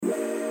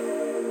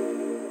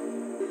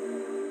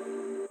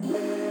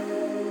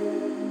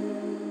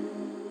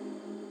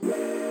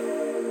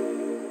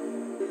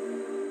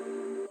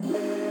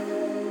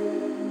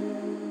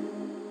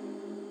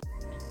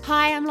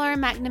I'm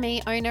Lauren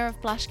McNamee, owner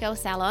of Blush Girl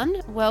Salon.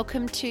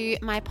 Welcome to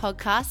my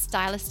podcast,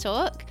 Stylist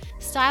Talk.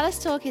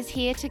 Stylist Talk is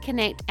here to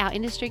connect our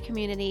industry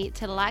community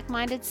to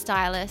like-minded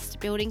stylists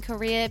building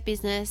career,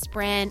 business,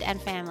 brand, and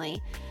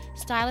family.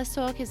 Stylist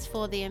Talk is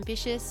for the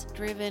ambitious,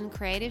 driven,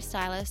 creative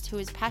stylist who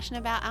is passionate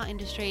about our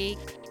industry.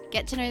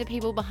 Get to know the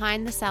people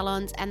behind the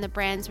salons and the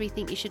brands we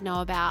think you should know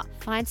about.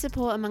 Find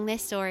support among their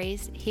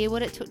stories, hear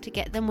what it took to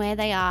get them where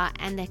they are,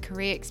 and their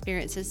career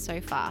experiences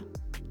so far.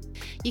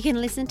 You can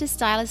listen to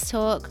Stylist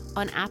Talk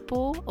on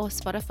Apple or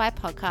Spotify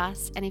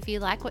podcasts, and if you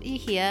like what you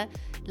hear,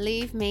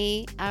 leave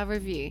me a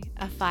review,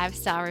 a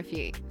 5-star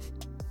review.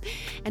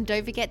 And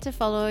don't forget to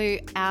follow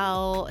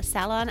our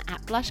salon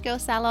at Blush Girl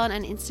Salon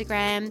on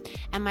Instagram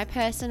and my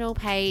personal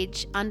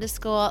page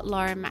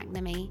 _Lauren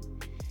McNamee.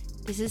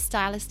 This is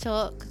Stylist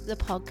Talk, the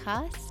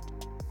podcast.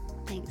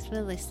 Thanks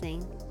for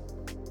listening.